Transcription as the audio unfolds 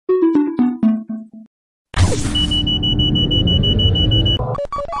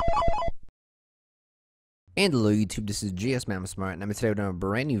And hello YouTube, this is GSmaniamsmart, and I'm today with a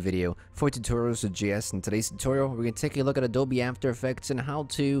brand new video for tutorials with GS. In today's tutorial, we're going to take a look at Adobe After Effects and how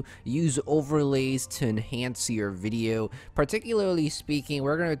to use overlays to enhance your video. Particularly speaking,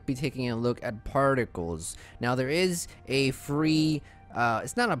 we're going to be taking a look at Particulas. Now there is a free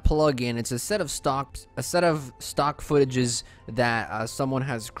it's not a plugin, it's a set of stock footages that someone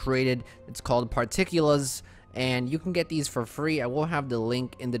has created. It's called Particulas, and you can get these for free. I will have the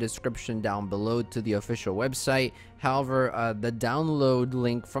link in the description down below to the official website. However, the download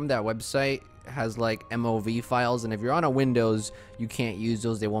link from that website has like MOV files, and if you're on a Windows, you can't use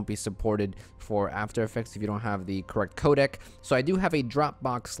those. They won't be supported for After Effects if you don't have the correct codec. So I do have a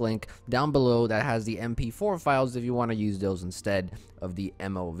Dropbox link down below that has the MP4 files if you want to use those instead of the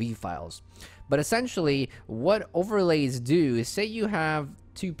MOV files. But essentially, what overlays do is, say you have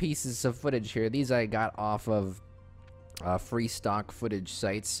two pieces of footage here. These I got off of free stock footage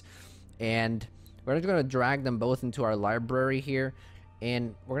sites, and we're just going to drag them both into our library here,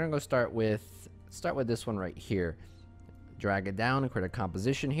 and we're going to go start with this one right here. Drag it down and create a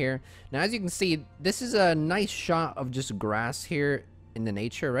composition here. Now as you can see, this is a nice shot of just grass here in the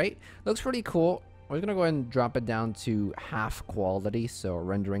nature, right? Looks pretty cool. We're gonna go ahead and drop it down to half quality, so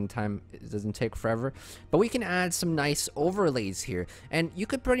rendering time doesn't take forever. But we can add some nice overlays here, and you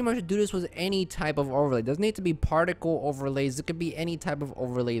could pretty much do this with any type of overlay. It doesn't need to be particle overlays. It could be any type of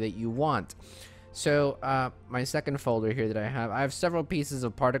overlay that you want. So my second folder here that I have several pieces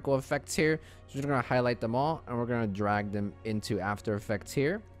of particle effects here. So we're gonna highlight them all, and we're gonna drag them into After Effects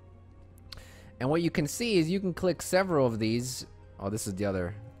here. And what you can see is you can click several of these. Oh, this is the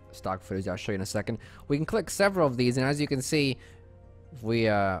other stock footage I'll show you in a second. We can click several of these, and as you can see, if we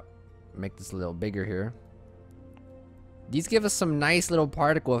make this a little bigger here, these give us some nice little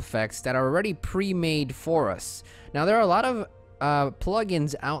particle effects that are already pre-made for us. Now there are a lot of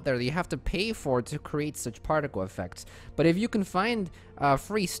plugins out there that you have to pay for to create such particle effects, but if you can find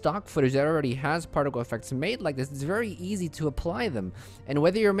free stock footage that already has particle effects made like this, it's very easy to apply them. And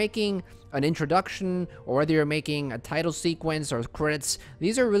whether you're making an introduction or whether you're making a title sequence or credits,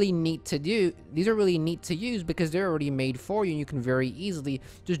 these are really neat to do. These are really neat to use because they're already made for you, and you can very easily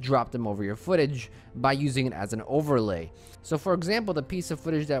just drop them over your footage by using it as an overlay. So for example, the piece of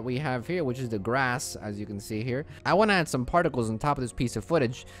footage that we have here, which is the grass, as you can see here, I want to add some particles on top of this piece of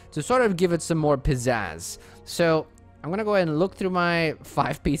footage to sort of give it some more pizzazz. So I'm gonna go ahead and look through my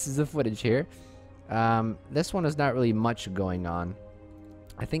 5 pieces of footage here. This one is not really much going on.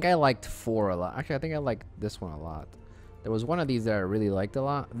 I think I liked 4 a lot. Actually, I think I liked this one a lot. There was one of these that I really liked a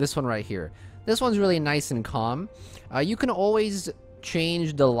lot. This one right here. This one's really nice and calm. You can always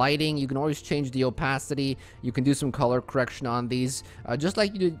change the lighting. You can always change the opacity. You can do some color correction on these, just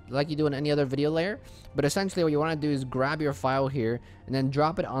like you do in any other video layer. But essentially, what you want to do is grab your file here and then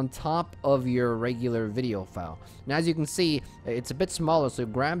drop it on top of your regular video file. Now, as you can see, it's a bit smaller, so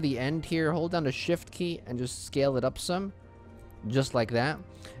grab the end here, hold down the Shift key, and just scale it up some, just like that.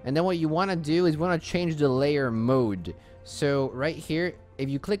 And then what you want to do is you want to change the layer mode. So right here, if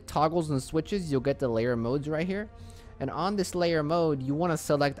you click toggles and switches, you'll get the layer modes right here. And on this layer mode, you want to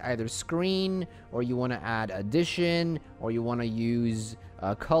select either screen, or you want to add addition, or you want to use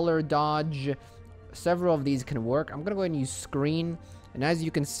color dodge. Several of these can work. I'm going to go ahead and use screen. And as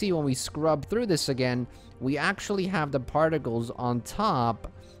you can see, when we scrub through this again, we actually have the particles on top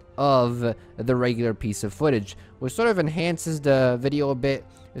of the regular piece of footage, which sort of enhances the video a bit.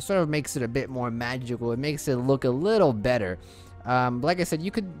 It sort of makes it a bit more magical. It makes it look a little better. Like I said,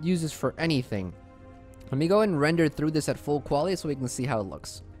 you could use this for anything. Let me go ahead and render through this at full quality so we can see how it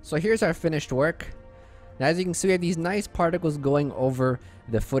looks. So here's our finished work. Now, as you can see, we have these nice particles going over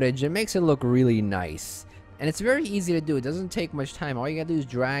the footage. It makes it look really nice. And it's very easy to do. It doesn't take much time. All you gotta do is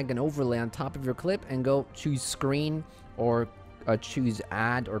drag an overlay on top of your clip and go choose screen, or choose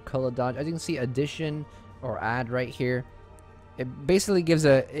add or color dodge. As you can see, addition or add right here. It basically gives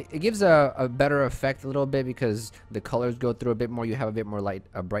a better effect a little bit because the colors go through a bit more. You have a bit more light,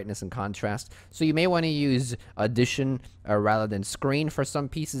 brightness and contrast. So you may want to use addition rather than screen for some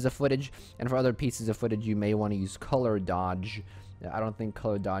pieces of footage, and for other pieces of footage you may want to use color dodge. I don't think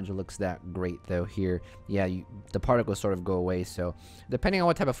color dodge looks that great though here. Yeah, the particles sort of go away. So depending on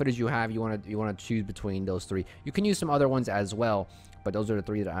what type of footage you have, you want to choose between those 3. You can use some other ones as well, but those are the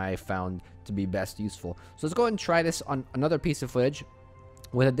 3 that I found to be best useful. So let's go ahead and try this on another piece of footage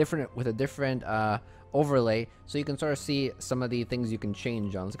with a different overlay, so you can sort of see some of the things you can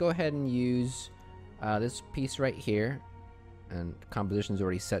change on. Let's go ahead and use this piece right here, and composition is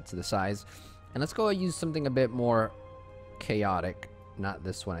already set to the size. And let's go and use something a bit more chaotic. Not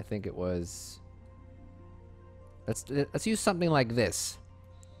this one. I think it was. Let's use something like this.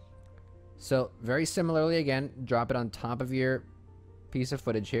 So very similarly, again, drop it on top of your piece of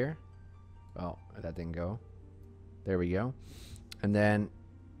footage here. Oh, that didn't go. There we go. And then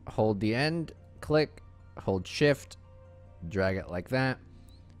hold the end, click, hold shift, drag it like that.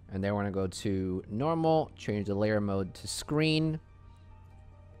 And then we're gonna go to normal, change the layer mode to screen.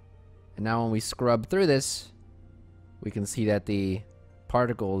 And now when we scrub through this, we can see that the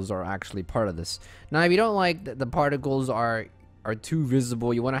particles are actually part of this. Now, if you don't like that the particles are too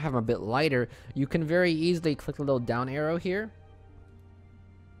visible, you want to have them a bit lighter, you can very easily click the little down arrow here.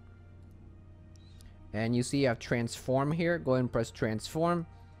 And you see you have transform here. Go ahead and press transform.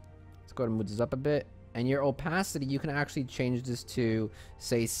 Let's go ahead and move this up a bit. And your opacity, you can actually change this to,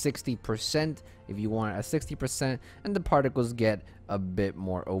 say, 60% if you want it at 60%. And the particles get a bit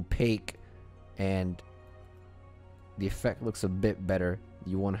more opaque. And the effect looks a bit better.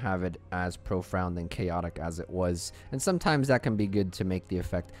 You won't have it as profound and chaotic as it was. And sometimes that can be good to make the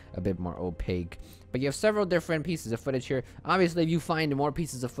effect a bit more opaque. But you have several different pieces of footage here. Obviously, if you find more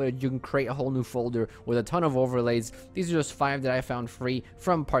pieces of footage, you can create a whole new folder with a ton of overlays. These are just 5 that I found free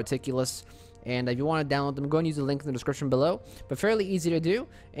from Particulas. And if you want to download them, go and use the link in the description below. But fairly easy to do.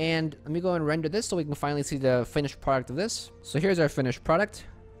 And let me go and render this so we can finally see the finished product of this. So here's our finished product.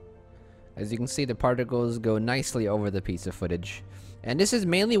 As you can see, the particles go nicely over the piece of footage. And this is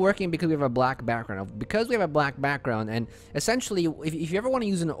mainly working because we have a black background. Because we have a black background, and essentially, if you ever want to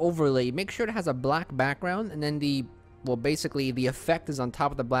use an overlay, make sure it has a black background, and then basically the effect is on top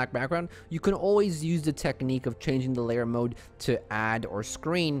of the black background. You can always use the technique of changing the layer mode to add or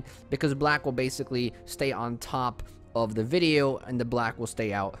screen, because black will basically stay on top of the video and the black will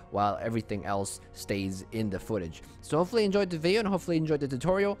stay out while everything else stays in the footage. So hopefully you enjoyed the video and hopefully you enjoyed the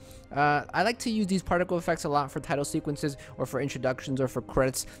tutorial. I like to use these particle effects a lot for title sequences or for introductions or for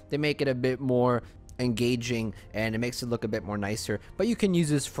credits. They make it a bit more engaging and it makes it look a bit more nicer, but you can use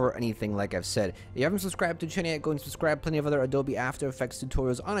this for anything, like I've said. If you haven't subscribed to the channel yet, go and subscribe. Plenty of other Adobe After Effects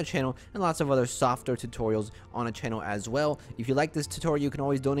tutorials on a channel and lots of other software tutorials on a channel as well. If you like this tutorial, you can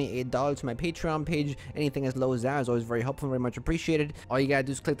always donate $1 to my Patreon page. Anything as low as that is always very helpful and very much appreciated. All you gotta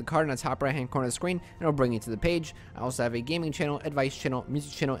do is click the card in the top right hand corner of the screen and it'll bring you to the page. I also have a gaming channel, advice channel,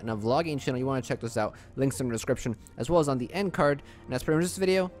 music channel, and a vlogging channel. You want to check this out, links in the description as well as on the end card. And that's pretty much this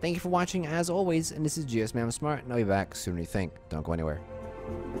video. Thank you for watching as always, and this is GSmaniamsmart, and I'll be back sooner than you think. Don't go anywhere.